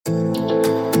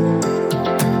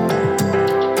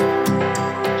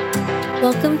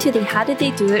Welcome to the How Did They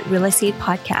Do It Real Estate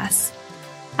Podcast.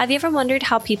 Have you ever wondered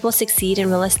how people succeed in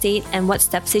real estate and what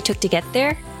steps they took to get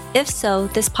there? If so,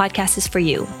 this podcast is for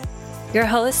you. Your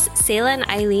hosts, Sayla and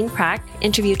Eileen Prack,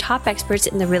 interview top experts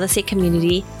in the real estate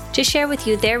community to share with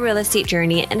you their real estate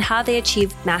journey and how they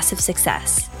achieved massive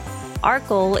success. Our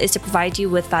goal is to provide you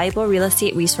with valuable real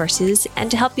estate resources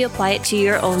and to help you apply it to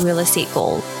your own real estate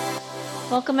goal.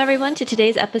 Welcome everyone to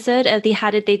today's episode of the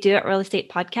How Did They Do It Real Estate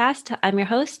Podcast. I'm your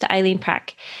host, Eileen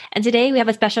Prack. And today we have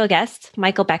a special guest,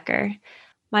 Michael Becker.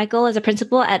 Michael is a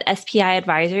principal at SPI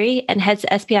Advisory and heads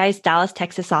SPI's Dallas,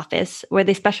 Texas office, where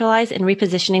they specialize in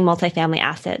repositioning multifamily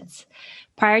assets.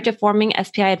 Prior to forming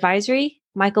SPI Advisory,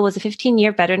 Michael was a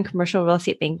 15-year veteran commercial real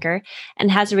estate banker and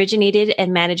has originated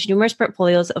and managed numerous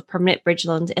portfolios of permanent bridge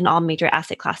loans in all major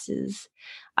asset classes.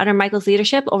 Under Michael's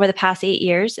leadership over the past 8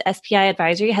 years, SPI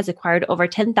Advisory has acquired over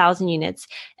 10,000 units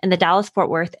in the Dallas, Fort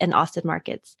Worth, and Austin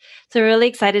markets. So we're really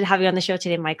excited to have you on the show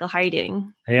today, Michael. How are you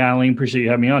doing? Hey, Eileen. Appreciate you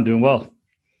having me on. Doing well.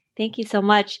 Thank you so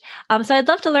much. So I'd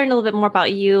love to learn a little bit more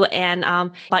about you and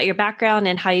about your background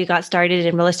and how you got started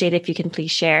in real estate, if you can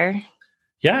please share.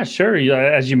 Yeah, sure.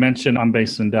 As you mentioned, I'm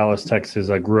based in Dallas, Texas.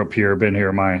 I grew up here, been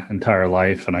here my entire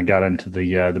life, and I got into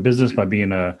the business by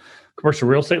being a commercial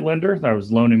real estate lender. I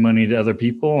was loaning money to other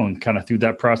people, and kind of through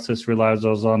that process realized I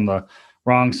was on the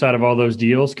wrong side of all those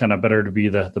deals. Kind of better to be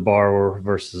the borrower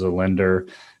versus a lender.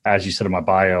 As you said in my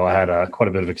bio, I had quite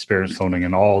a bit of experience loaning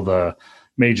in all the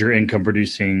major income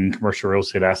producing commercial real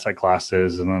estate asset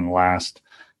classes. And then the last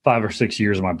 5 or 6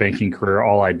 years of my banking career,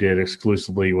 all I did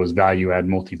exclusively was value add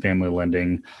multifamily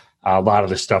lending. A lot of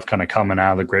this stuff kind of coming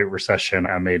out of the Great Recession.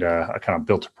 I made I kind of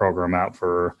built a program out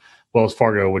for Wells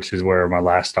Fargo, which is where my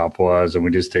last stop was. And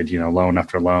we just did, loan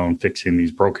after loan, fixing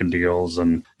these broken deals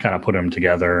and kind of put them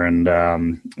together. And,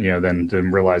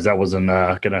 then realized that wasn't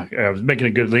I was making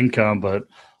a good income, but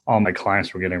all my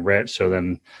clients were getting rich. So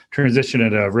then transitioned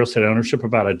into real estate ownership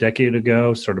about a decade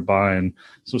ago, started buying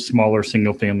some smaller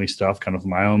single family stuff, kind of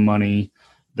my own money.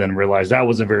 Then realized that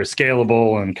wasn't very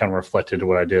scalable and kind of reflected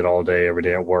what I did all day, every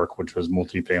day at work, which was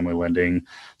multifamily lending.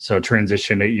 So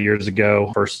transitioned 8 years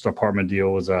ago. First apartment deal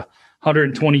was a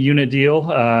 120 unit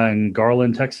deal in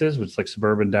Garland, Texas, which is like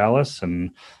suburban Dallas,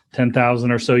 and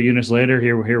 10,000 or so units later,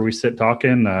 here we sit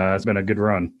talking. It's been a good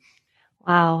run.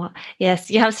 Wow. Yes,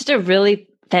 you have such a really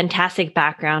fantastic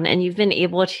background, and you've been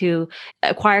able to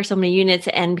acquire so many units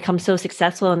and become so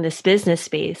successful in this business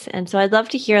space. And so I'd love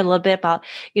to hear a little bit about,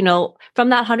 from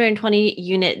that 120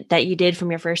 unit that you did from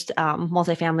your first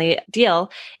multifamily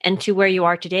deal and to where you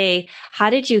are today, how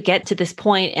did you get to this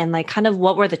point, and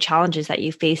what were the challenges that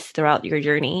you faced throughout your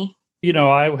journey?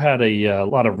 I had a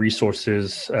lot of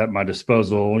resources at my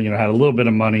disposal. Had a little bit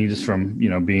of money just from,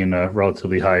 being a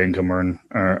relatively high income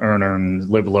earner and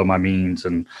live below my means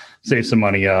and save some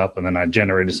money up. And then I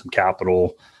generated some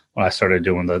capital when I started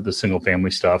doing the single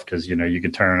family stuff, because, you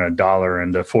could turn $1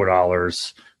 into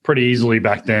 $4 pretty easily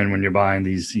back then when you're buying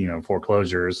these,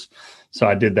 foreclosures. So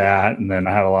I did that. And then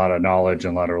I had a lot of knowledge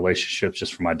and a lot of relationships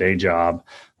just from my day job.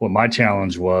 What my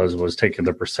challenge was taking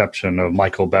the perception of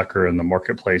Michael Becker in the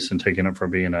marketplace and taking it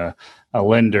from being a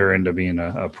lender into being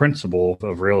a principal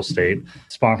of real estate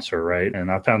sponsor, right? And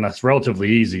I found that's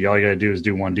relatively easy. All you got to do is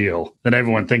do one deal. Then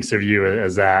everyone thinks of you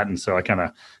as that. And so I kind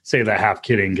of say that half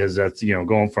kidding, because that's,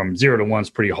 going from 0 to 1 is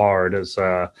pretty hard. It's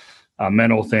a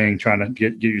mental thing, trying to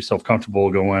get yourself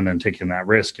comfortable going and taking that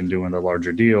risk and doing the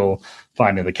larger deal,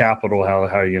 finding the capital. How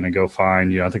are you going to go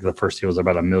find, I think the first deal was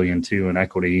about $1.2 million in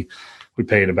equity. We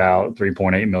paid about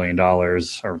 $3.8 million or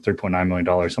 $3.9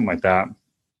 million, something like that.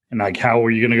 And how are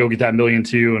you going to go get that $1.2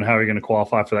 million, and how are you going to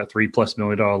qualify for that $3+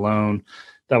 million loan?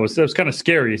 That was kind of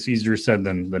scary. It's easier said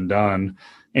than done.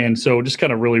 And so just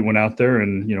kind of really went out there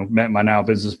and, met my now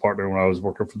business partner when I was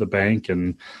working for the bank,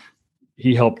 and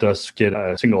he helped us get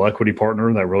a single equity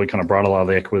partner that really kind of brought a lot of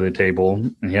the equity to the table.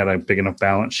 And he had a big enough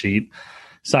balance sheet,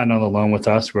 signed on the loan with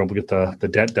us. We were able to get the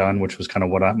debt done, which was kind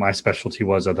of what my specialty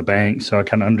was at the bank. So I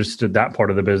kind of understood that part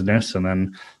of the business. And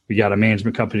then we got a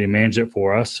management company to manage it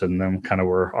for us. And then kind of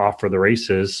we're off for the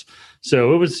races.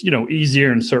 So it was,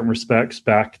 easier in certain respects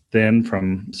back then,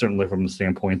 certainly from the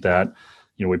standpoint that,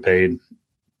 we paid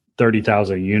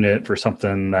 $30,000 a unit for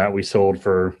something that we sold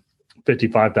for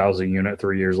 $55,000 a unit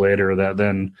 3 years later, that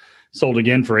then sold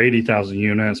again for 80,000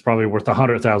 units, probably worth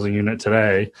 100,000 unit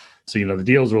today. So, the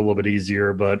deals were a little bit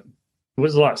easier, but it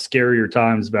was a lot scarier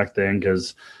times back then,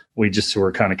 because we just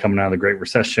were kind of coming out of the Great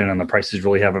Recession and the prices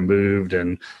really haven't moved,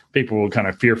 and people were kind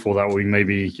of fearful that we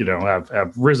maybe,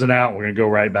 have risen out. We're going to go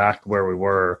right back to where we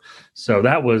were. So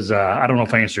that was, I don't know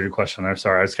if I answered your question there.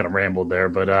 Sorry, I just kind of rambled there,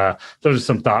 but those are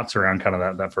some thoughts around kind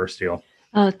of that first deal.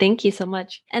 Oh, thank you so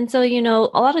much. And so,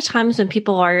 a lot of times when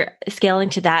people are scaling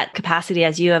to that capacity,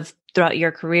 as you have throughout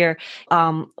your career,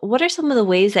 what are some of the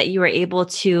ways that you were able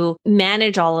to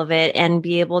manage all of it and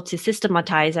be able to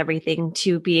systematize everything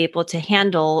to be able to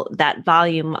handle that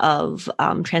volume of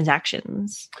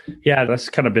transactions? Yeah, that's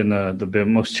kind of been the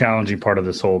most challenging part of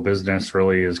this whole business,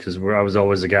 really, is because I was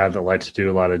always a guy that liked to do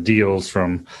a lot of deals.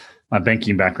 From my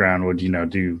banking background, would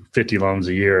do 50 loans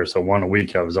a year, so one a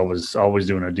week. I was always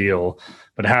doing a deal.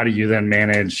 But how do you then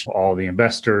manage all the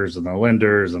investors and the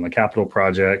lenders and the capital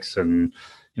projects and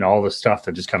all the stuff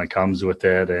that just kind of comes with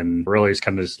it? And really, it's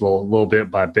kind of just little bit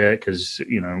by bit, because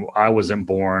I wasn't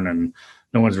born, and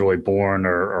no one's really born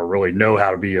or really know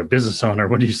how to be a business owner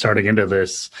when you're starting into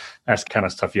this. That's kind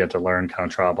of stuff you have to learn, kind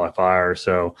of trial by fire.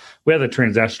 So we had the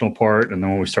transactional part. And then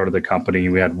when we started the company,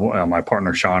 we had my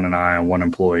partner, Sean, and I, and one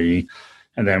employee.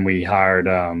 And then we hired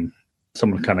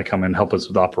someone to kind of come in and help us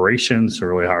with operations. So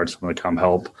we really hired someone to come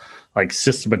help like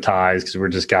systematize, because we're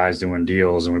just guys doing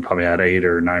deals. And we probably had 8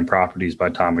 or 9 properties by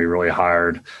the time we really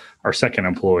hired our second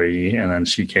employee. And then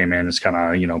she came in as kind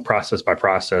of, process by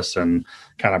process, and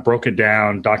kind of broke it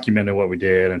down, documented what we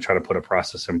did, and try to put a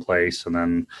process in place. And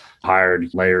then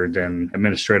layered in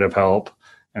administrative help.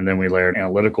 And then we layered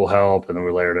analytical help, and then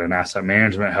we layered in asset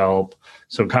management help.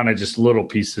 So kind of just little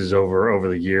pieces over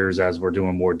the years as we're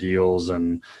doing more deals.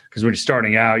 And because when you're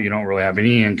starting out, you don't really have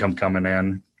any income coming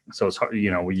in. So it's hard,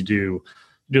 you do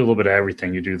a little bit of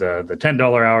everything. You do the $10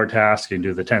 hour task, you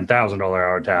do the $10,000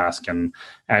 hour task. And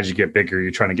as you get bigger,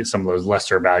 you're trying to get some of those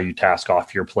lesser value tasks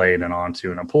off your plate and onto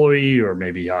an employee, or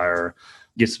maybe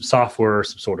get some software,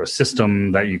 some sort of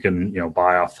system that you can,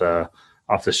 buy off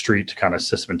the street to kind of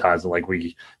systematize it. Like,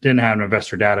 we didn't have an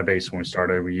investor database when we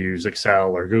started. We use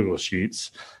Excel or Google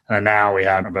Sheets. And now we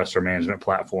have an investor management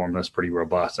platform that's pretty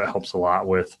robust. That helps a lot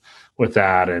with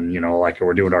that. And, like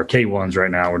we're doing our K1s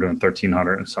right now, we're doing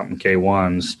 1,300 and something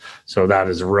K1s. So that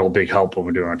is a real big help when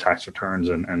we're doing our tax returns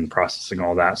and processing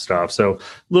all that stuff. So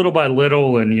little by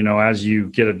little, and, as you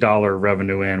get $1 of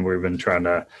revenue in, we've been trying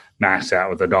to max out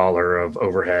with $1 of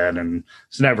overhead. And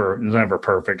it's never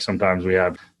perfect. Sometimes we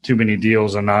have too many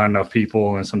deals and not enough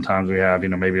people. And sometimes we have,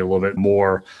 maybe a little bit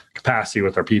more capacity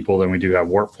with our people than we do have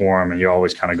work for them. And you're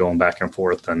always kind of going back and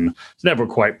forth, and it's never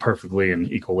quite perfectly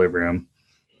in equilibrium.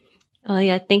 Oh,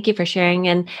 yeah. Thank you for sharing.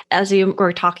 And as you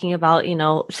were talking about,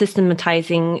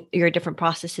 systematizing your different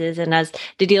processes, and as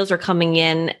the deals were coming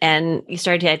in and you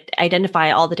started to identify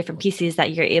all the different pieces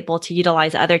that you're able to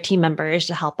utilize other team members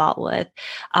to help out with,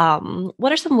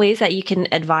 what are some ways that you can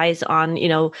advise on,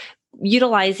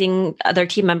 utilizing other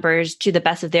team members to the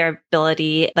best of their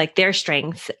ability, like their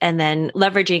strengths, and then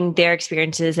leveraging their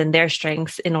experiences and their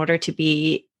strengths in order to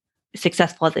be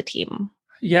successful as a team?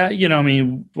 Yeah,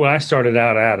 when I started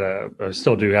out, I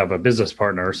still do have a business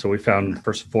partner. So we found,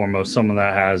 first and foremost, someone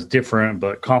that has different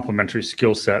but complementary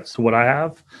skill sets to what I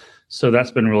have. So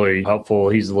that's been really helpful.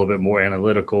 He's a little bit more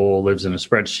analytical, lives in a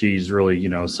spreadsheet. He's really,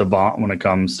 savant when it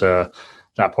comes to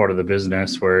that part of the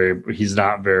business, where he's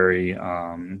not very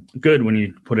good when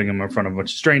you're putting him in front of a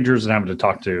bunch of strangers and having to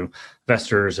talk to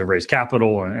investors and raise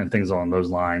capital and things along those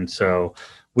lines. So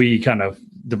we kind of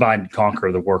divide and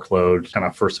conquer the workload. Kind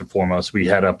of first and foremost, we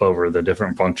head up over the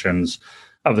different functions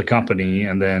of the company.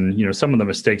 And then, some of the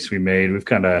mistakes we made, we've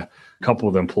kind of a couple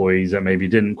of employees that maybe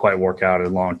didn't quite work out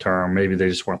in long term. Maybe they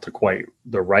just weren't quite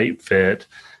the right fit.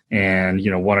 And,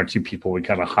 1 or 2 people we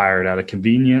kind of hired out of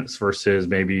convenience versus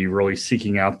maybe really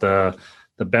seeking out the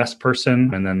best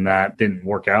person. And then that didn't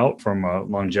work out from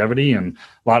longevity. And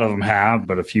a lot of them have,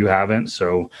 but a few haven't.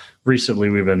 So recently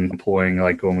we've been employing,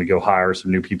 like when we go hire some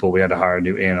new people, we had to hire a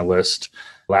new analyst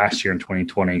last year in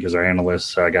 2020 because our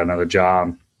analyst got another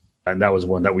job. And that was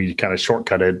one that we kind of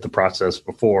shortcutted the process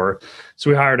before.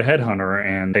 So we hired a headhunter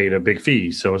and paid a big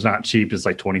fee. So it's not cheap. It's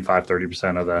like 25,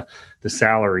 30% of the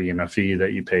salary in a fee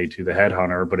that you pay to the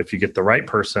headhunter. But if you get the right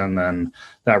person, then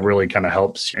that really kind of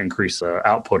helps increase the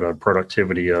output of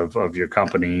productivity of your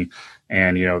company.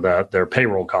 And, their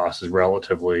payroll cost is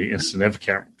relatively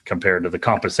insignificant compared to the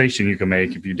compensation you can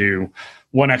make if you do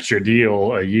one extra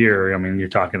deal a year. I mean, you're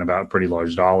talking about pretty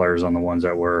large dollars on the ones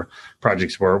that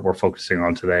projects we're focusing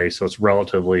on today. So it's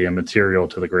relatively immaterial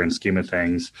to the grand scheme of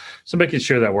things. So making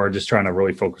sure that we're just trying to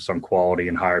really focus on quality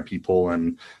and hire people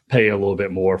and pay a little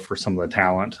bit more for some of the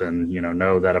talent, and,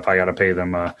 know that if I got to pay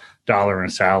them dollar in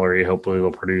salary, hopefully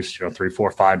they'll produce, $3,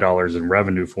 $4, $5 in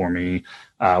revenue for me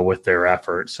with their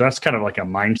effort. So that's kind of like a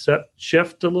mindset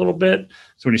shift a little bit.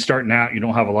 So when you're starting out, you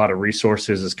don't have a lot of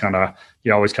resources. It's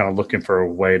you're always kind of looking for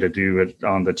a way to do it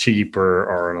on the cheap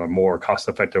or a more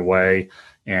cost-effective way.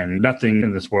 And nothing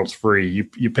in this world's free.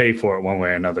 You pay for it one way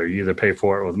or another. You either pay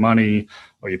for it with money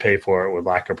or you pay for it with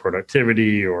lack of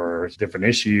productivity or different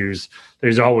issues.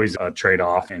 There's always a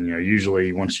trade-off. And,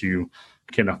 usually once you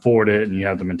can afford it and you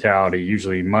have the mentality,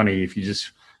 usually money,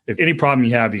 if any problem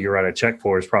you have, you can write a check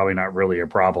for is probably not really a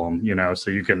problem, so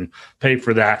you can pay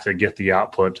for that to get the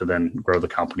output to then grow the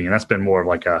company. And that's been more of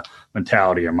like a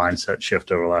mentality or mindset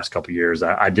shift over the last couple of years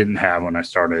that I didn't have when I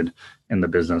started in the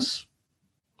business.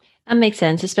 That makes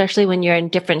sense, especially when you're in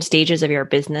different stages of your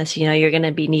business. You're going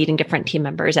to be needing different team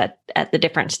members at the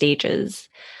different stages.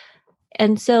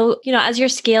 And so, as you're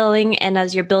scaling and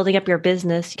as you're building up your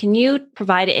business, can you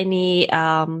provide any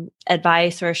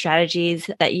advice or strategies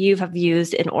that you have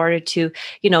used in order to,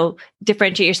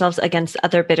 differentiate yourselves against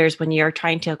other bidders when you're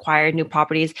trying to acquire new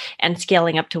properties and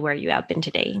scaling up to where you have been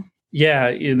today?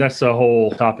 Yeah, that's the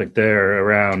whole topic there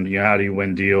around, how do you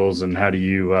win deals and how do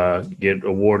you get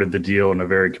awarded the deal in a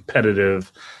very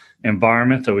competitive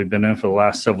environment that we've been in for the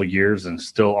last several years and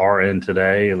still are in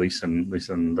today, at least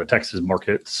in the Texas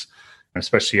markets,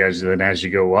 especially as you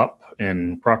go up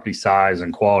in property size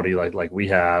and quality like we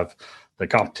have. The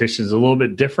competition is a little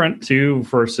bit different too,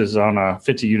 versus on a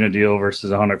 50 unit deal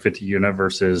versus 150 unit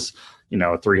versus,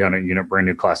 a 300 unit brand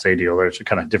new Class A deal. There's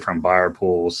kind of different buyer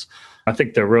pools. I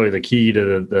think the key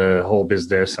to the whole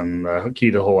business and the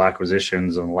key to the whole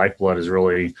acquisitions and lifeblood is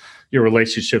really your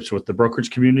relationships with the brokerage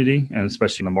community, and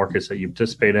especially in the markets that you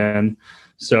participate in.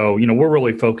 So, we're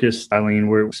really focused. Eileen,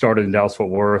 we started in Dallas-Fort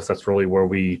Worth. That's really where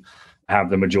we have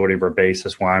the majority of our base.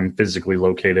 That's why I'm physically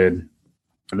located.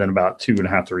 And then about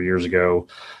 2.5, 3 years ago,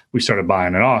 we started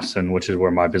buying in Austin, which is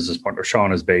where my business partner,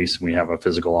 Sean, is based. And we have a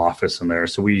physical office in there.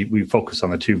 So we focus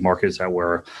on the two markets that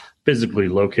we're physically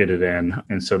located in.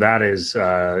 And so that is,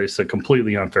 it's a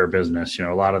completely unfair business. A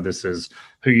lot of this is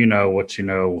who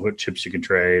what chips you can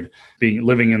trade.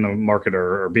 Living in the market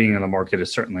or being in the market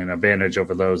is certainly an advantage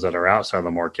over those that are outside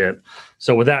the market.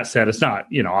 So with that said, it's not,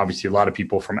 obviously a lot of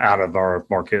people from out of our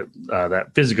market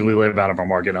that physically live out of our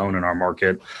market own in our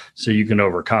market. So you can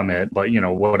overcome it. But,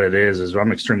 what it is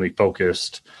I'm extremely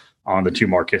focused on the two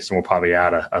markets, and we'll probably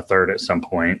add a third at some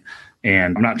point.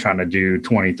 And I'm not trying to do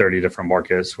 20, 30 different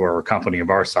markets for a company of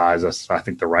our size. That's, I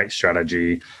think, the right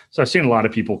strategy. So I've seen a lot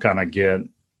of people kind of get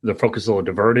the focus a little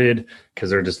diverted because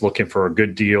they're just looking for a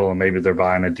good deal, and maybe they're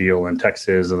buying a deal in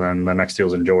Texas and then the next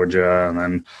deal's in Georgia, and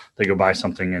then they go buy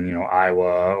something in,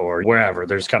 Iowa or wherever.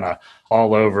 There's kind of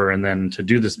all over. And then to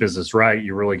do this business right,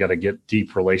 you really got to get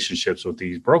deep relationships with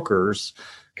these brokers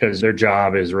because their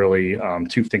job is really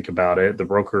to think about it. The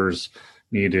brokers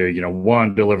need to,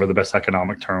 one, deliver the best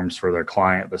economic terms for their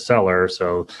client, the seller.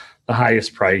 So the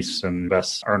highest price and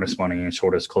best earnest money and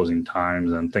shortest closing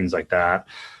times and things like that.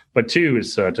 But two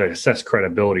is to assess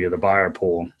credibility of the buyer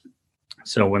pool.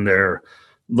 So when they're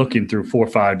looking through 4 or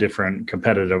 5 different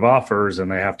competitive offers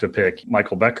and they have to pick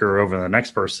Michael Becker over the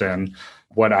next person,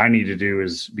 what I need to do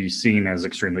is be seen as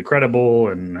extremely credible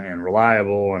and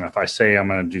reliable. And if I say I'm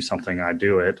going to do something, I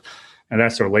do it. And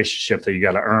that's a relationship that you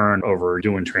got to earn over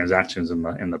doing transactions in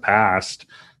the past,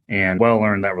 and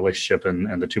earn that relationship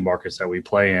in the two markets that we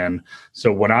play in.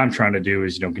 So what I'm trying to do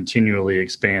is, continually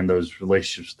expand those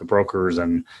relationships with the brokers.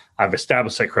 And I've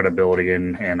established that credibility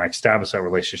and I established that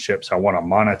relationship. So I want to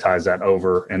monetize that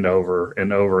over and over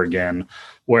and over again.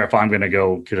 Where if I'm going to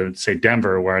go to, say,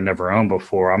 Denver, where I never owned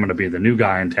before, I'm going to be the new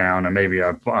guy in town. And maybe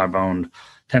I've owned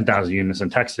 10,000 units in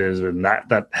Texas, and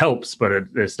that helps, but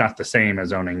it's not the same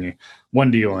as owning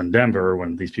one deal in Denver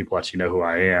when these people actually know who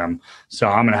I am. So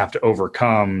I'm going to have to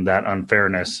overcome that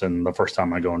unfairness and the first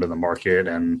time I go into the market.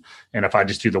 And if I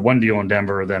just do the one deal in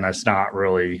Denver, then it's not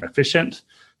really efficient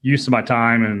use of my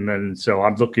time. And then so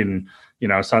I'm looking,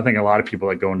 so I think a lot of people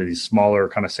that go into these smaller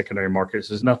kind of secondary markets,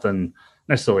 there's nothing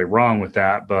necessarily wrong with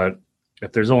that, but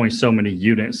if there's only so many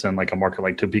units in like a market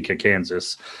like Topeka,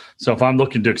 Kansas. So if I'm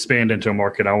looking to expand into a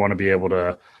market, I want to be able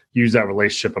to use that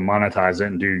relationship and monetize it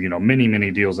and do, many,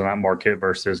 many deals in that market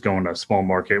versus going to a small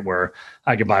market where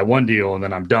I could buy one deal and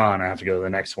then I'm done. I have to go to the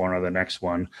next one or the next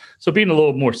one. So being a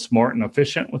little more smart and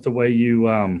efficient with the way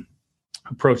you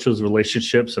approach those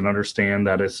relationships and understand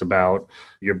that it's about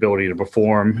your ability to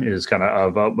perform is kind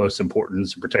of utmost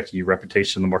importance in protecting your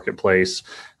reputation in the marketplace.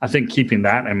 I think keeping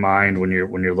that in mind when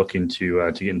you're looking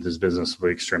to get into this business will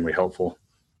be extremely helpful.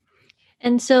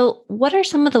 And so what are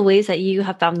some of the ways that you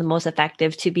have found the most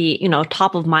effective to be,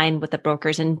 top of mind with the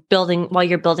brokers and while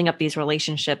you're building up these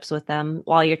relationships with them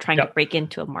while you're trying to break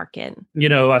into a market?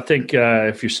 I think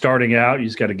if you're starting out, you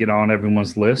just got to get on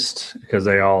everyone's list because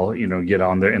they all, get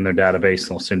on in their database and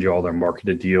they'll send you all their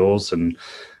marketed deals. And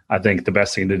I think the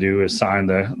best thing to do is sign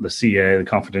the CA, the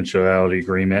confidentiality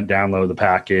agreement, download the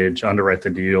package, underwrite the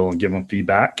deal, and give them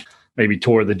feedback. Maybe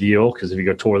tour the deal, because if you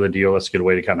go tour the deal, that's a good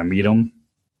way to kind of meet them,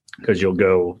 because you'll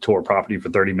go tour property for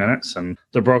 30 minutes and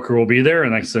the broker will be there,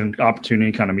 and that's an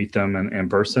opportunity to kind of meet them in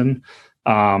person.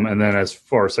 And then as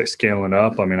far as like scaling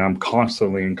up, I mean, I'm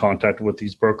constantly in contact with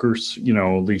these brokers,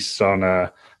 at least try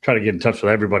to get in touch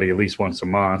with everybody at least once a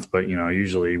month, but,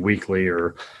 usually weekly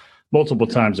or multiple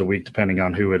times a week, depending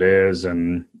on who it is.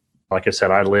 And like I said,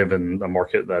 I live in the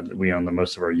market that we own the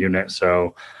most of our units.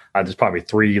 So there's probably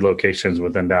 3 locations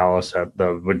within Dallas where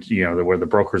the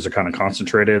brokers are kind of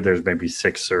concentrated. There's maybe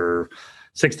 6 to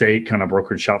 8 kind of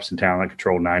brokerage shops in town that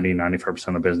control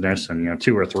 95% of business. And,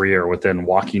 2 or 3 are within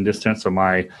walking distance of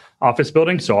my office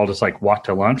building. So I'll just walk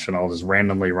to lunch and I'll just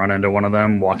randomly run into one of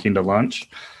them walking to lunch.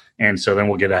 And so then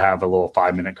we'll get to have a little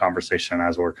 5-minute conversation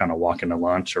as we're kind of walking to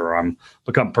lunch, or I'm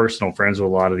become personal friends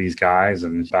with a lot of these guys.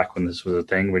 And back when this was a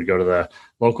thing, we'd go to the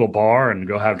local bar and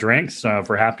go have drinks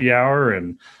for happy hour.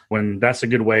 And when that's a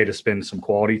good way to spend some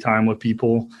quality time with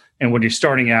people. And when you're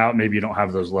starting out, maybe you don't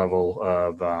have those level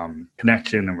of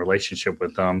connection and relationship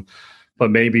with them. But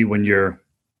maybe when you're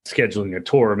scheduling a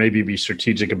tour, maybe be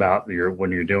strategic about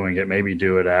when you're doing it. Maybe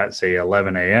do it at, say,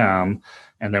 11 a.m.,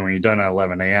 and then when you're done at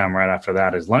 11 a.m., right after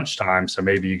that is lunchtime. So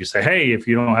maybe you could say, hey, if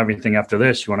you don't have anything after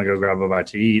this, you want to go grab a bite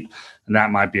to eat. And that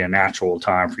might be a natural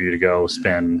time for you to go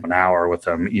spend an hour with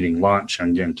them eating lunch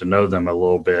and getting to know them a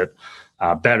little bit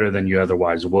better than you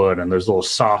otherwise would. And there's little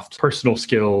soft personal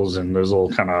skills and those little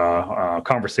kind of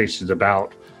conversations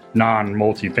about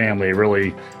non-multifamily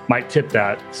really might tip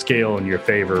that scale in your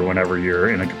favor whenever you're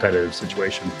in a competitive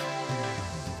situation.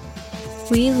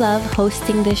 We love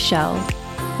hosting this show.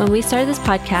 When we started this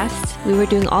podcast, we were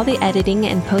doing all the editing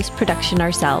and post-production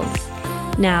ourselves.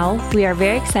 Now, we are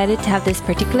very excited to have this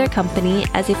particular company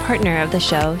as a partner of the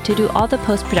show to do all the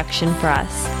post-production for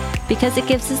us, because it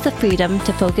gives us the freedom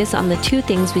to focus on the 2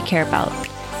 things we care about: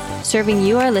 serving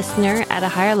you, our listener, at a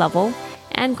higher level,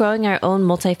 and growing our own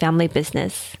multifamily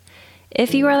business.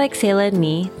 If you are like Sayla and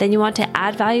me, then you want to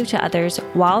add value to others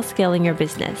while scaling your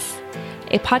business.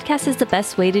 A podcast is the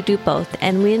best way to do both,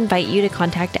 and we invite you to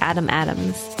contact Adam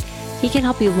Adams. He can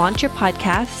help you launch your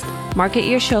podcast, market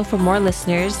your show for more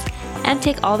listeners, and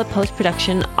take all the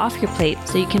post-production off your plate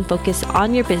so you can focus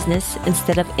on your business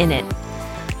instead of in it.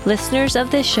 Listeners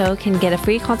of this show can get a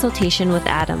free consultation with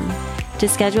Adam. To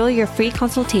schedule your free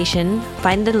consultation,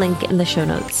 find the link in the show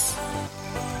notes.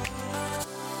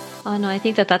 Oh, no, I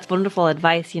think that's wonderful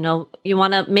advice. You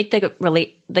want to make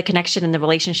the connection and the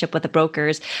relationship with the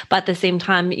brokers, but at the same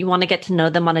time, you want to get to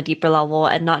know them on a deeper level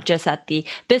and not just at the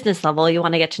business level. You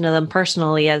want to get to know them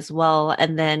personally as well,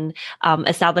 and then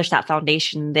establish that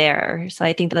foundation there. So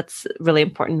I think that's really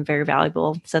important and very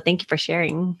valuable. So thank you for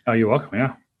sharing. Oh, you're welcome.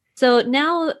 Yeah. So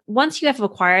now, once you have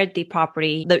acquired the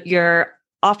property, your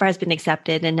offer has been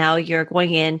accepted, and now you're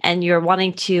going in and you're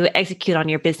wanting to execute on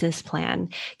your business plan.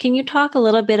 Can you talk a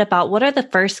little bit about what are the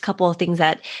first couple of things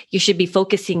that you should be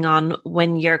focusing on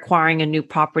when you're acquiring a new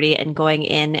property and going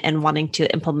in and wanting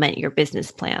to implement your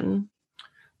business plan?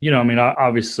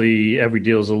 Obviously every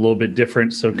deal is a little bit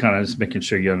different. So kind of just making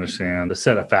sure you understand the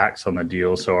set of facts on the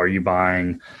deal. So are you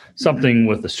buying something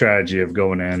with the strategy of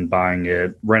going in, buying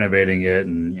it, renovating it,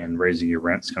 and raising your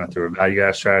rents kind of through a value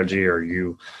add strategy? Or are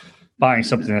you buying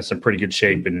something that's in pretty good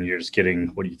shape and you're just getting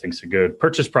what you think is a good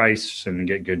purchase price and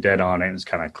get good debt on it and just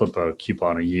kind of clip a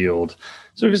coupon of yield?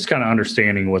 So just kind of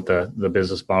understanding what the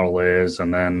business model is.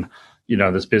 And then,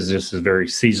 this business is very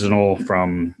seasonal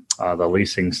from the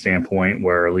leasing standpoint,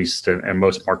 where at least in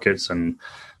most markets and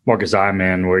markets I'm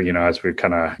in, where, as we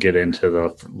kind of get into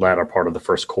the latter part of the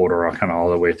first quarter, or kind of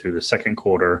all the way through the second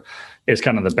quarter, is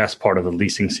kind of the best part of the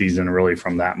leasing season, really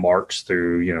from that March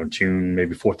through, June,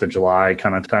 maybe 4th of July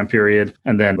kind of time period.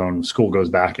 And then when school goes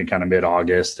back in kind of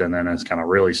mid-August, and then it's kind of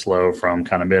really slow from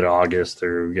kind of mid-August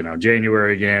through,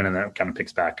 January again, and then it kind of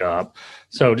picks back up.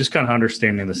 So just kind of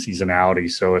understanding the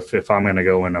seasonality. So if I'm going to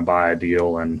go in and buy a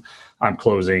deal and I'm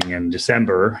closing in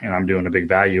December and I'm doing a big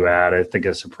value add, I think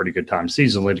it's a pretty good time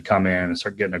seasonally to come in and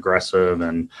start getting aggressive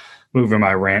and moving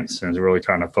my rents, and really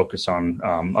trying to focus on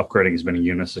upgrading as many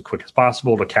units as quick as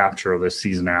possible to capture the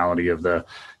seasonality of the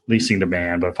leasing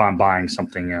demand. But if I'm buying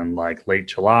something in like late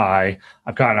July,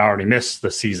 I've kind of already missed the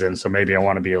season. So maybe I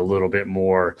want to be a little bit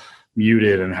more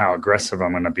muted in how aggressive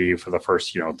I'm going to be for the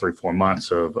first, 3-4 months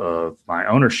of my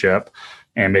ownership.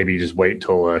 and maybe just wait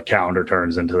until the calendar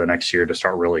turns into the next year to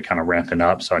start really kind of ramping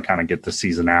up. So I kind of get the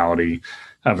seasonality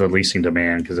of the leasing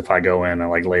demand. Because if I go in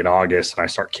like late August and I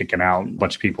start kicking out a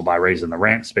bunch of people by raising the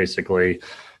rents, basically,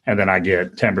 and then I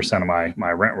get 10% of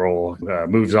my rent roll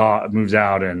moves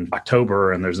out in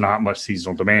October, and there's not much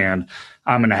seasonal demand,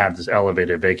 I'm going to have this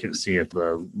elevated vacancy at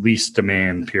the least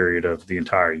demand period of the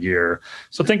entire year.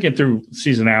 So thinking through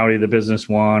seasonality of the business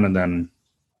one, and then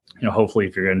hopefully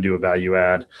if you're going to do a value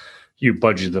add, you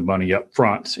budget the money up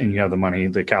front and you have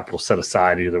the capital set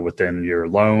aside either within your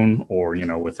loan or,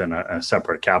 within a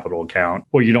separate capital account,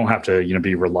 where you don't have to,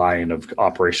 be reliant of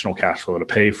operational cash flow to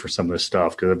pay for some of this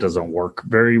stuff, because it doesn't work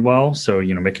very well. So,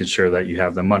 making sure that you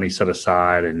have the money set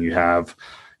aside and you have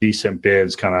decent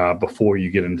bids kind of before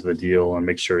you get into the deal, and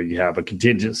make sure you have a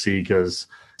contingency, because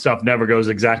stuff never goes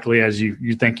exactly as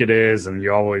you think it is. And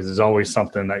there's always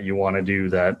something that you want to do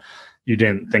that you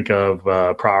didn't think of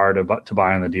prior to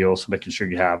buying the deal. So making sure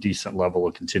you have decent level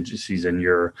of contingencies in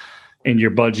your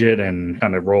budget and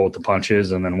kind of roll with the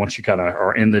punches. And then once you kind of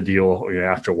are in the deal,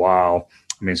 after a while,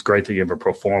 it's great that you have a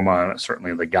pro forma, and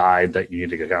certainly the guide that you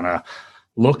need to kind of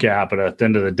look at. But at the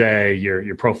end of the day,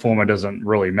 your pro forma doesn't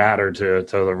really matter to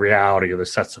the reality of the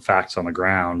sets of facts on the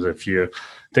ground. If you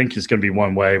think it's going to be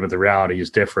one way, but the reality is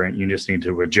different, you just need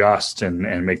to adjust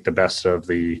and make the best of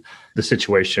the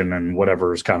situation and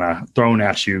whatever is kind of thrown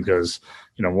at you. Because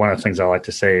one of the things I like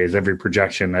to say is every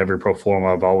projection, every pro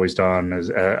forma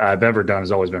I've ever done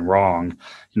has always been wrong.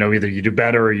 Either you do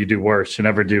better or you do worse. You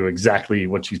never do exactly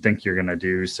what you think you're going to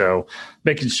do. So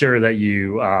making sure that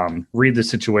you read the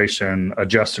situation,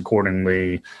 adjust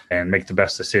accordingly, and make the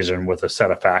best decision with a set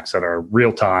of facts that are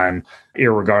real time,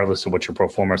 irregardless of what your pro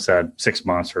forma said 6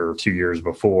 months or 2 years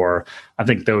before. I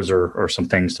think those are some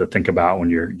things to think about when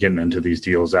you're getting into these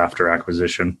deals after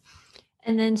acquisition.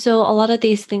 And then, so a lot of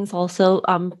these things also,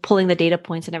 pulling the data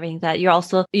points and everything, that you're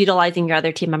also utilizing your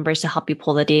other team members to help you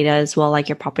pull the data as well, like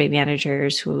your property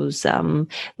managers who's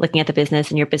looking at the business,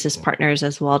 and your business partners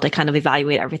as well, to kind of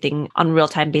evaluate everything on a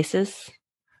real-time basis.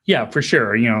 Yeah, for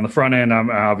sure. On the front end,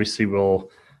 obviously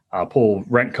we'll pull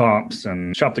rent comps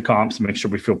and shop the comps and make sure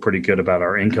we feel pretty good about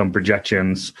our income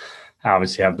projections.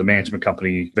 Obviously have the management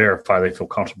company verify they feel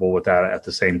comfortable with that at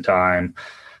the same time.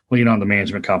 Lean on the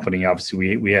management company.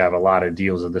 Obviously, we have a lot of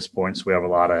deals at this point, so we have a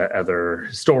lot of other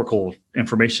historical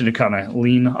information to kind of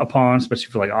lean upon,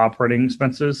 especially for like operating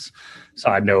expenses. So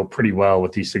I know pretty well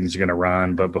what these things are going to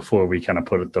run. But before we kind of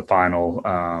put the final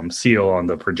seal on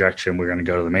the projection, we're going to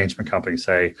go to the management company and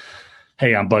say,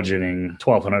 hey, I'm budgeting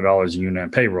 $1,200 a unit in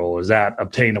payroll. Is that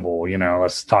obtainable?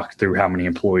 Let's talk through how many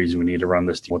employees we need to run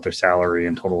this, what their salary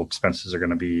and total expenses are going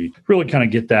to be. Really kind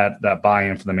of get that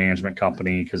buy-in from the management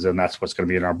company, because then that's what's going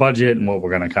to be in our budget and what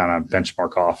we're going to kind of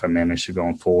benchmark off and manage to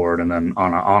going forward. And then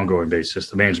on an ongoing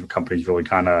basis, the management company is really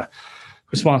kind of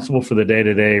responsible for the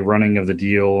day-to-day running of the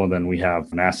deal. And then we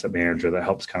have an asset manager that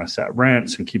helps kind of set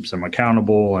rents and keeps them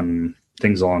accountable and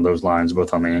things along those lines,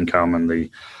 both on the income and the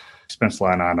expense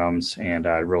line items, and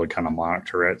I really kind of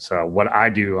monitor it. So what I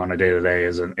do on a day-to-day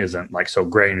isn't like so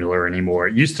granular anymore.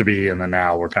 It used to be, and then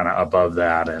now we're kind of above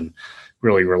that and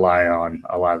really rely on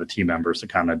a lot of the team members to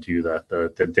kind of do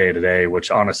the day-to-day,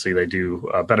 which honestly they do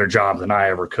a better job than I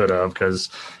ever could have, because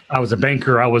I was a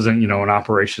banker. I wasn't, an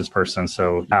operations person.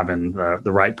 So having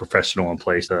the right professional in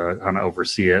place to kind of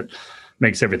oversee it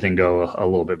makes everything go a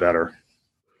little bit better.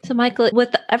 So Michael,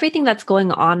 with everything that's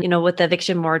going on, with the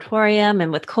eviction moratorium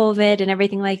and with COVID and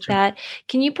everything like that,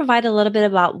 can you provide a little bit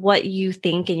about what you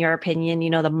think, in your opinion,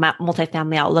 the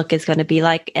multifamily outlook is going to be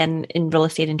like, and in real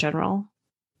estate in general?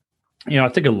 I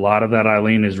think a lot of that,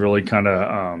 Eileen, is really kind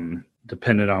of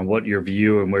dependent on what your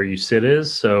view and where you sit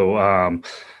is. So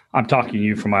I'm talking to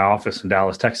you from my office in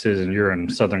Dallas, Texas, and you're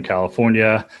in Southern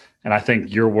California. And I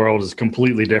think your world is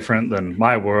completely different than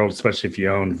my world, especially if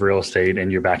you own real estate in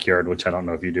your backyard, which I don't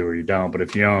know if you do or you don't. But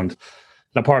if you owned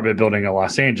an apartment building in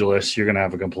Los Angeles, you're going to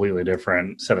have a completely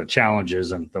different set of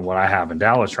challenges than what I have in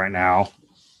Dallas right now,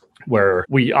 where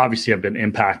we obviously have been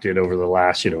impacted over the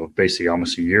last, basically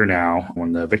almost a year now,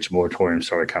 when the eviction moratorium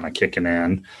started kind of kicking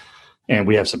in. And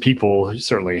we have some people,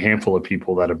 certainly a handful of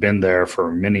people, that have been there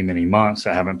for many, many months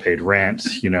that haven't paid rent,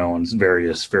 on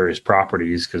various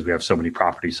properties, because we have so many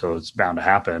properties, so it's bound to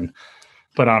happen.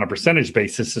 But on a percentage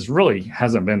basis, it really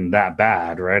hasn't been that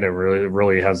bad, right? It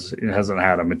really hasn't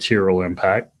had a material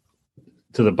impact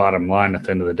to the bottom line at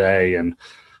the end of the day. And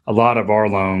a lot of our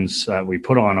loans that we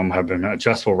put on them have been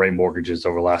adjustable rate mortgages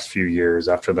over the last few years.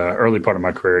 After the early part of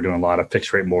my career, doing a lot of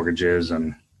fixed rate mortgages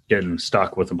and getting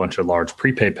stuck with a bunch of large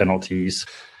prepay penalties,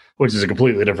 which is a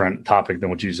completely different topic than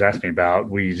what you just asked me about.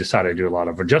 We decided to do a lot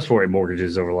of adjustable rate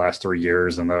mortgages over the last 3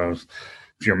 years, and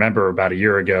if you remember about a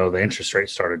year ago, the interest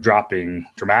rates started dropping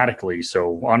dramatically.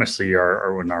 So honestly,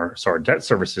 our debt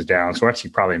service is down. So we're actually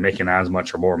probably making as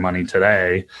much or more money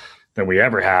today than we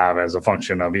ever have as a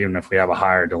function of, even if we have a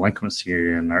higher delinquency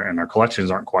and our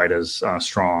collections aren't quite as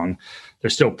strong,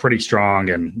 they're still pretty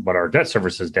strong, but our debt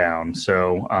service is down.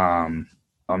 So,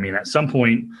 at some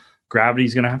point, gravity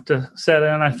is going to have to set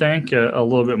in, I think, a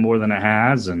little bit more than it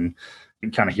has. And you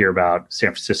kind of hear about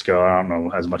San Francisco. I don't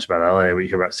know as much about LA. We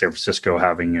hear about San Francisco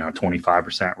having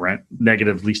 25% rent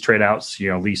negative lease trade outs,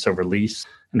 lease over lease,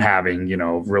 and having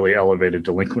really elevated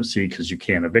delinquency because you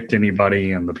can't evict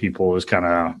anybody, and the people is kind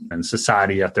of in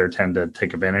society out there tend to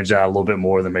take advantage of that a little bit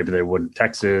more than maybe they would in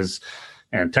Texas.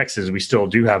 And Texas, we still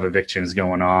do have evictions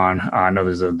going on. I know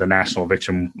there's the national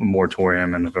eviction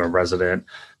moratorium, and if a resident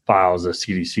files a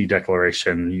CDC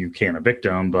declaration, you can't evict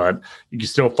them, but you can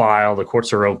still file. The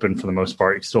courts are open for the most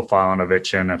part. You can still file an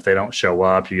eviction. If they don't show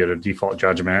up, you get a default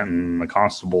judgment, and the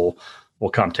constable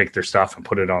will come take their stuff and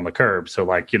put it on the curb. So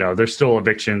there's still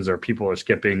evictions or people are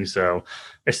skipping. So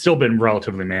it's still been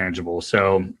relatively manageable.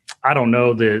 So I don't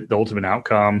know the ultimate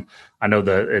outcome. I know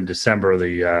that in December,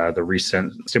 the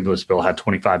recent stimulus bill had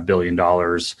 $25 billion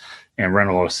in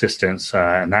rental assistance,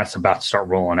 and that's about to start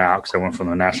rolling out because I went from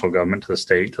the national government to the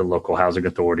state to the local housing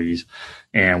authorities.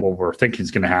 And what we're thinking is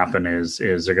going to happen is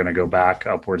they're going to go back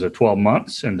upwards of 12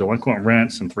 months in delinquent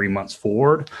rents and 3 months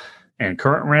forward and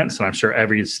current rents. And I'm sure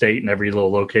every state and every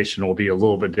little location will be a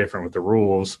little bit different with the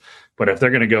rules. But if they're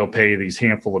going to go pay these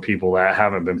handful of people that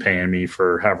haven't been paying me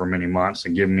for however many months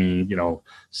and give me,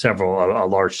 a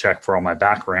large check for all my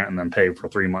back rent and then pay for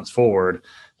 3 months forward,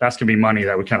 that's going to be money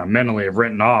that we kind of mentally have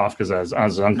written off because as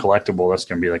uncollectible, that's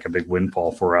going to be like a big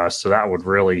windfall for us. So that would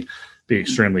really be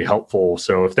extremely helpful.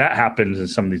 So if that happens in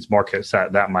some of these markets,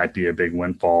 that might be a big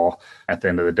windfall at the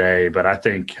end of the day. But I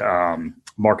think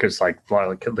markets like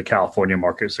the California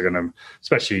markets are going to,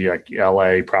 especially like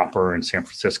LA proper and San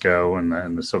Francisco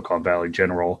and the so-called Valley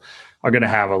General, are going to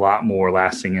have a lot more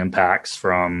lasting impacts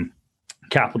from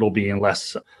capital being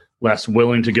less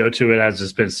willing to go to it, as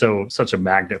it's been such a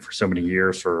magnet for so many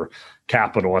years for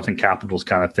capital. I think capital's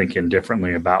kind of thinking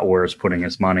differently about where it's putting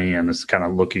its money, and it's kind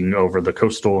of looking over the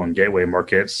coastal and gateway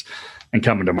markets and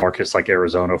coming to markets like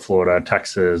Arizona, Florida,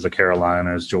 Texas, the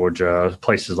Carolinas, Georgia,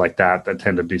 places like that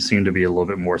seem to be a little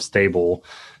bit more stable.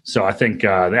 So I think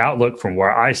the outlook from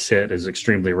where I sit is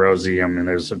extremely rosy. I mean,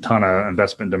 there's a ton of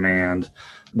investment demand.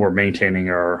 We're maintaining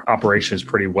our operations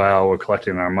pretty well. We're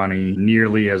collecting our money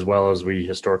nearly as well as we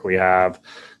historically have.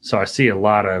 So I see a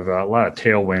lot of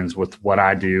tailwinds with what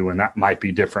I do, and that might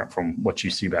be different from what you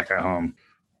see back at home.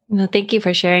 No, thank you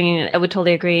for sharing. I would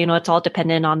totally agree. It's all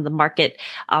dependent on the market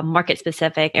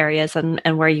specific areas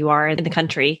and where you are in the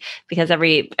country, because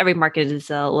every market is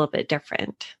a little bit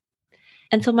different.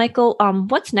 And so, Michael,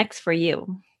 what's next for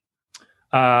you?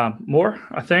 More,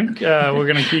 I think. We're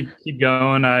going to keep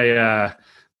going.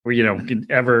 We're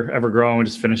ever growing. We're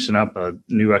just finishing up a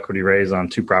new equity raise on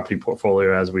 2 property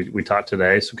portfolio as we talked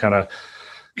today. So kind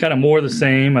of more of the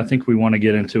same. I think we want to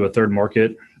get into a third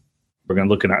market. We're going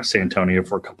to look at San Antonio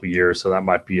for a couple of years. So that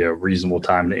might be a reasonable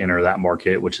time to enter that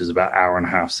market, which is about an hour and a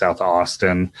half south of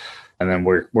Austin. And then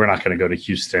we're not going to go to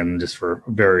Houston just for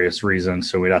various reasons.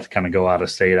 So we'd have to kind of go out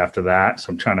of state after that.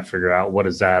 So I'm trying to figure out what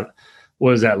does that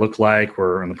look like?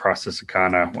 We're in the process of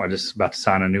I just about to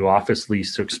sign a new office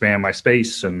lease to expand my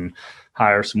space and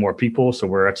hire some more people. So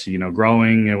we're actually,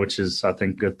 growing, which is, I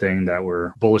think, a good thing that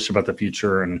we're bullish about the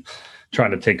future and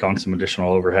trying to take on some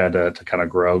additional overhead to kind of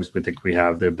grow, because we think we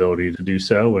have the ability to do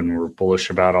so. And we're bullish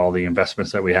about all the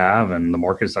investments that we have and the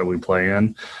markets that we play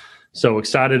in. So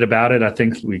excited about it. I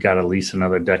think we got at least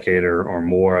another decade or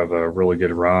more of a really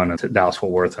good run at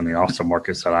Dallas-Fort Worth and the Austin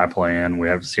markets that I play in. We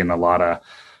have seen a lot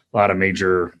of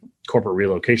major corporate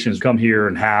relocations come here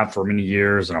and have for many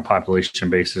years, and our population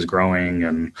base is growing,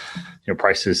 and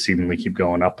prices seemingly keep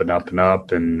going up and up and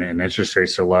up, and interest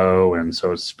rates are low, and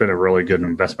so it's been a really good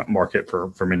investment market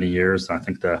for many years. And I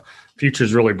think the future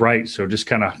is really bright. So just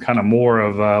kind of more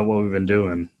of what we've been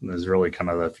doing is really kind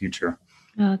of the future.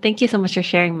 Oh, thank you so much for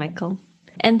sharing, Michael.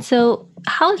 And so,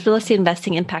 how has real estate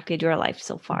investing impacted your life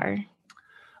so far?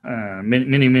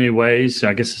 Many ways.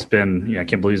 I guess it's been, I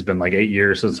can't believe it's been like 8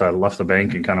 years since I left the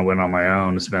bank and kind of went on my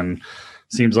own.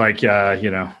 Seems like,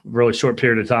 really short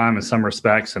period of time in some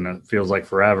respects, and it feels like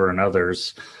forever in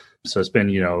others. So it's been,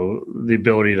 the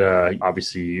ability to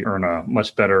obviously earn a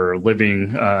much better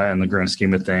living in the grand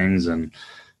scheme of things. And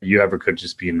you ever could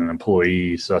just be an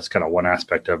employee. So that's kind of one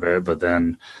aspect of it. But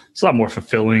then it's a lot more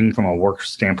fulfilling from a work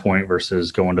standpoint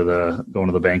versus going to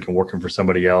the bank and working for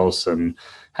somebody else and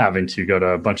having to go to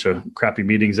a bunch of crappy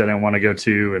meetings I didn't want to go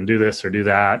to and do this or do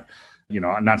that.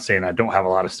 I'm not saying I don't have a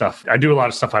lot of stuff. I do a lot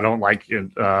of stuff I don't like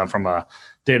from a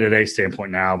day-to-day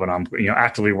standpoint now, but I'm,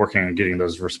 actively working on getting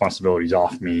those responsibilities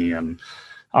off me and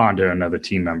onto another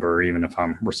team member, even if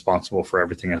I'm responsible for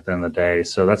everything at the end of the day.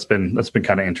 So that's been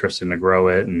kind of interesting to grow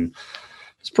it. And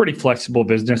it's pretty flexible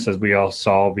business, as we all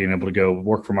saw, being able to go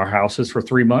work from our houses for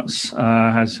 3 months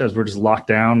as we're just locked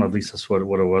down. At least that's what it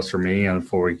was for me. And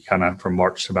before we kind of, from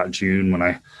March to about June, when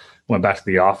I went back to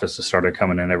the office, I started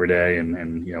coming in every day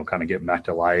and kind of getting back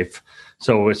to life.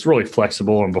 So it's really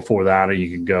flexible. And before that, you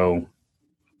can go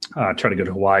try to go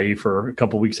to Hawaii for a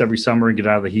couple of weeks every summer and get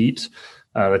out of the heat.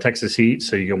 The Texas heat.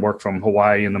 So you can work from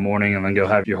Hawaii in the morning and then go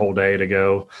have your whole day to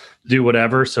go do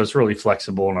whatever. So it's really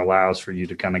flexible and allows for you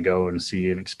to kind of go and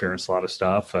see and experience a lot of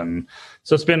stuff. And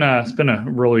so it's been a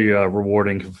really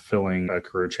rewarding, fulfilling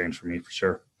career change for me, for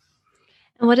sure.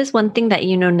 And what is one thing that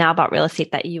you know now about real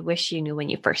estate that you wish you knew when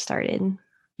you first started?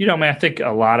 I think a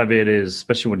lot of it is,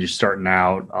 especially when you're starting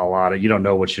out, you don't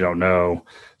know what you don't know.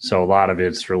 So a lot of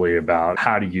it's really about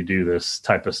how do you do this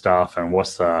type of stuff and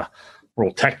what's the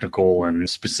real technical and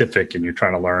specific, and you're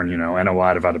trying to learn,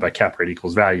 NOI divided by cap rate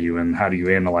equals value, and how do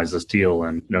you analyze this deal,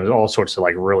 and all sorts of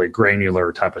like really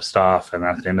granular type of stuff. And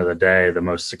at the end of the day, the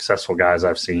most successful guys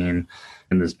I've seen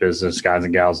in this business, guys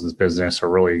and gals in this business, are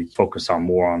really focused on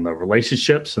more on the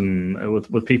relationships and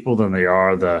with people than they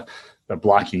are the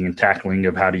blocking and tackling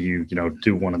of how do you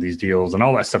do one of these deals. And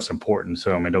all that stuff's important.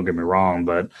 So don't get me wrong,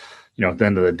 but at the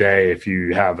end of the day, if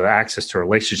you have access to a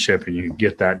relationship and you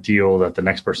get that deal that the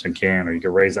next person can, or you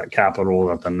can raise that capital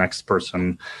that the next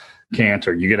person can't,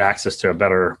 or you get access to a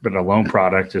better loan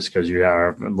product just because you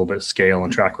have a little bit of scale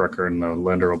and track record, and the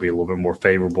lender will be a little bit more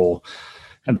favorable,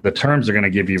 and the terms they're going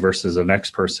to give you versus the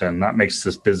next person, that makes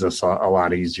this business a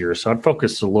lot easier. So I'd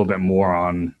focus a little bit more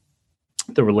on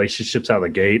the relationships out of the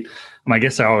gate. I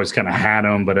guess I always kind of had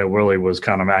them, but it really was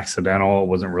kind of accidental. It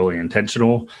wasn't really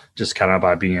intentional, just kind of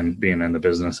by being in the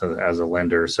business as a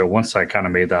lender. So once I kind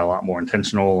of made that a lot more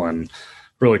intentional and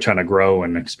really trying to grow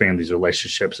and expand these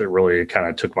relationships, it really kind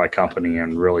of took my company,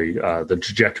 and really the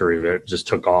trajectory of it just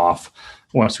took off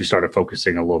once we started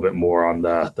focusing a little bit more on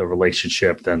the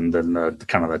relationship than the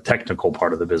kind of the technical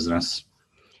part of the business.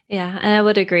 Yeah, and I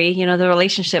would agree. The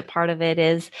relationship part of it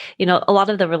is, a lot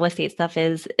of the real estate stuff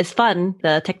is fun,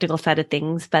 the technical side of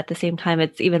things, but at the same time,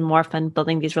 it's even more fun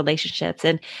building these relationships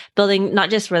and building not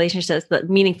just relationships, but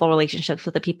meaningful relationships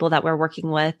with the people that we're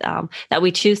working with, that we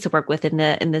choose to work with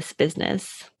in this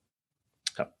business.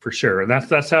 For sure. And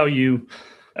that's how you,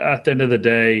 at the end of the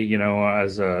day,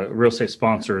 as a real estate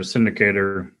sponsor, a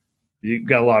syndicator, you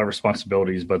got a lot of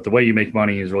responsibilities, but the way you make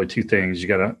money is really two things. You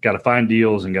gotta find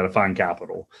deals and gotta find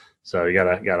capital. So you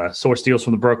gotta source deals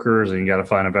from the brokers, and you gotta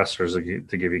find investors to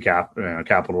give you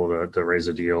capital to raise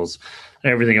the deals.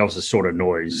 And everything else is sort of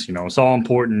noise. It's all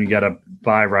important. You gotta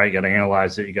buy right. You gotta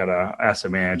analyze it. You gotta asset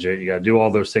manage it. You gotta do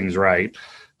all those things right.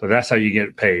 But that's how you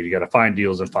get paid. You gotta find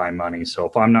deals and find money. So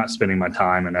if I'm not spending my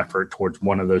time and effort towards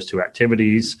one of those two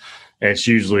activities, it's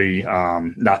usually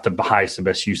not the highest and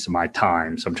best use of my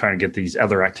time. So I'm trying to get these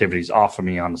other activities off of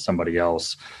me onto somebody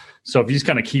else. So if you just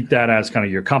kind of keep that as kind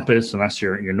of your compass, and that's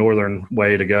your northern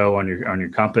way to go on your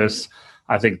compass,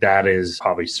 I think that is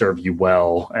probably serve you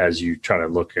well as you try to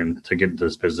look to get into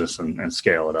this business and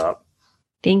scale it up.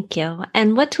 Thank you.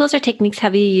 And what tools or techniques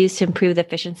have you used to improve the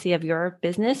efficiency of your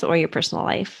business or your personal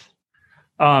life?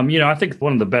 I think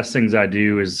one of the best things I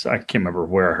do is, I can't remember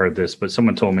where I heard this, but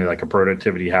someone told me like a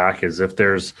productivity hack is, if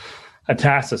there's a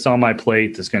task that's on my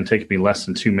plate that's going to take me less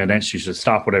than 2 minutes, you should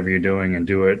stop whatever you're doing and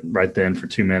do it right then for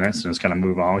 2 minutes, and it's going to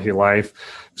move on with your life.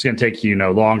 If it's going to take you,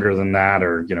 longer than that,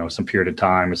 or, some period of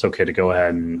time, it's okay to go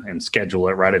ahead and schedule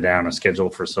it, write it down and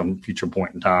schedule for some future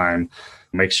point in time.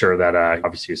 Make sure that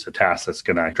obviously it's a task that's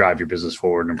going to drive your business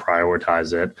forward and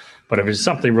prioritize it. But if it's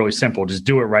something really simple, just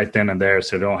do it right then and there.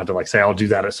 So you don't have to say, I'll do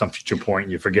that at some future point,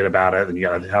 and you forget about it. And you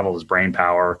got to have all this brain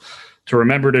power to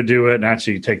remember to do it and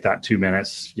actually take that 2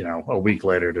 minutes, a week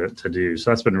later to do.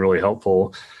 So that's been really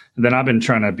helpful. And then I've been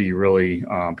trying to be really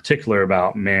particular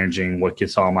about managing what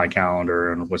gets on my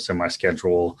calendar and what's in my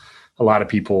schedule. A lot of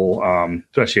people,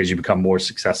 especially as you become more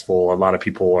successful, a lot of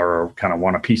people are kind of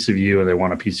want a piece of you, and they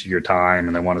want a piece of your time,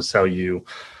 and they want to sell you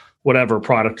whatever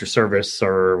product or service,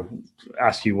 or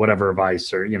ask you whatever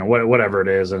advice, or whatever it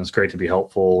is. And it's great to be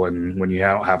helpful. And when you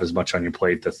don't have as much on your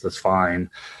plate, that's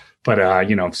fine. But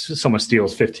if someone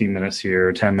steals 15 minutes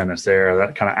here, 10 minutes there,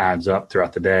 that kind of adds up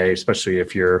throughout the day, especially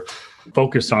if you're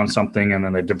focused on something and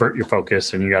then they divert your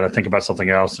focus and you got to think about something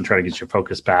else and try to get your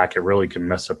focus back. It really can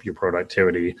mess up your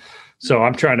productivity. So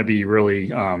I'm trying to be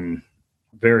really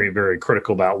very, very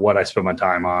critical about what I spend my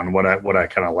time on, what I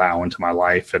kind of allow into my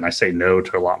life. And I say no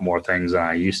to a lot more things than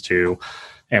I used to.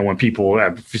 And when people,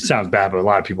 it sounds bad, but a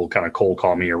lot of people kind of cold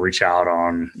call me or reach out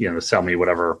on, to sell me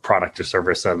whatever product or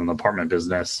service in the apartment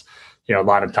business. A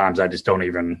lot of times I just don't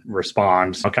even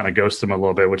respond. I'll kind of ghost them a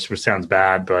little bit, which sounds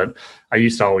bad, but I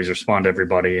used to always respond to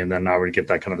everybody. And then I would get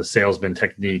that kind of the salesman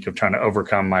technique of trying to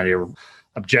overcome my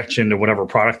objection to whatever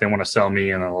product they want to sell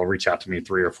me, and they'll reach out to me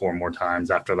 3 or 4 more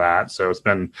times after that. So it's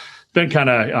been kind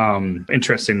of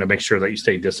interesting to make sure that you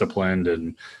stay disciplined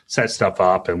and set stuff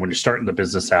up. And when you're starting the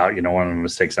business out, one of the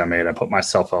mistakes I made, I put my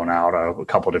cell phone out a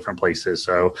couple different places.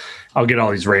 So I'll get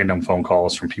all these random phone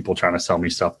calls from people trying to sell me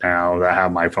stuff now that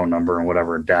have my phone number and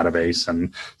whatever database.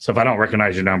 And so if I don't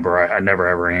recognize your number, I never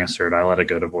ever answer it. I let it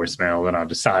go to voicemail. Then I'll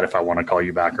decide if I want to call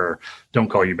you back or don't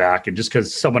call you back. And just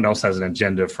because someone else has an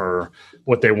agenda for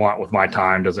what they want with my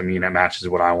time doesn't mean it matches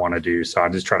what I want to do. So I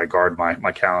just try to guard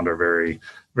my calendar very,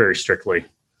 very strictly.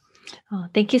 Oh,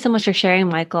 thank you so much for sharing,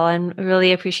 Michael, and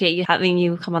really appreciate having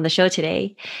you come on the show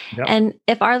today. Yep. And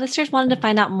if our listeners wanted to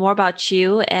find out more about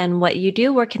you and what you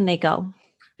do, where can they go?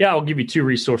 Yeah, I'll give you 2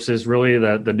 resources. Really,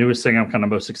 the newest thing I'm kind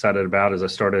of most excited about is I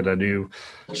started a new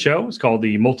show. It's called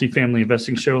the Multifamily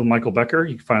Investing Show with Michael Becker.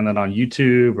 You can find that on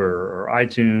YouTube or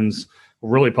iTunes,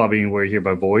 really probably anywhere you hear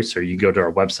my voice, or you go to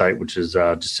our website, which is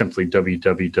just simply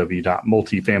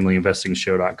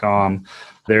www.multifamilyinvestingshow.com.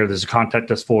 There's a contact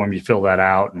us form. You fill that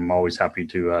out, and I'm always happy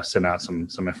to send out some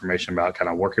information about kind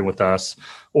of working with us.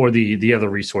 Or the other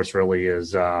resource really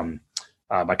is my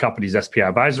company's SPI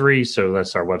Advisory. So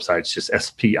that's our website. It's just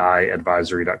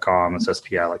spiadvisory.com. It's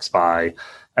SPI like spy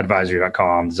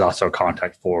advisory.com. There's also a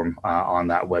contact form on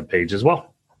that webpage as well.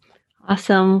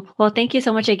 Awesome. Well, thank you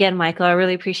so much again, Michael. I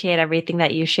really appreciate everything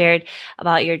that you shared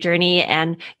about your journey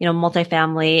and,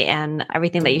 multifamily and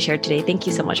everything that you shared today. Thank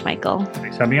you so much, Michael.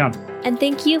 Thanks for having me on. And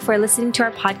thank you for listening to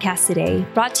our podcast today,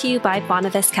 brought to you by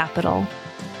Bonavest Capital.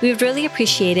 We would really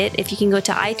appreciate it if you can go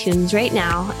to iTunes right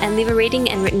now and leave a rating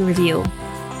and written review.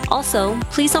 Also,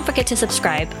 please don't forget to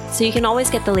subscribe so you can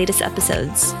always get the latest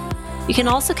episodes. You can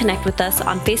also connect with us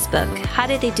on Facebook, How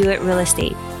Did They Do It Real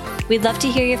Estate. We'd love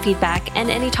to hear your feedback and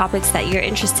any topics that you're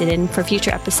interested in for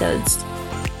future episodes.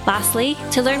 Lastly,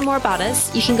 to learn more about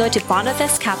us, you can go to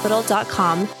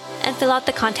bonavestcapital.com and fill out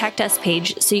the Contact Us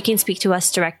page so you can speak to us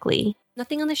directly.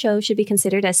 Nothing on the show should be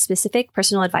considered as specific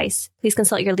personal advice. Please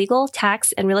consult your legal,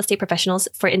 tax, and real estate professionals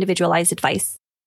for individualized advice.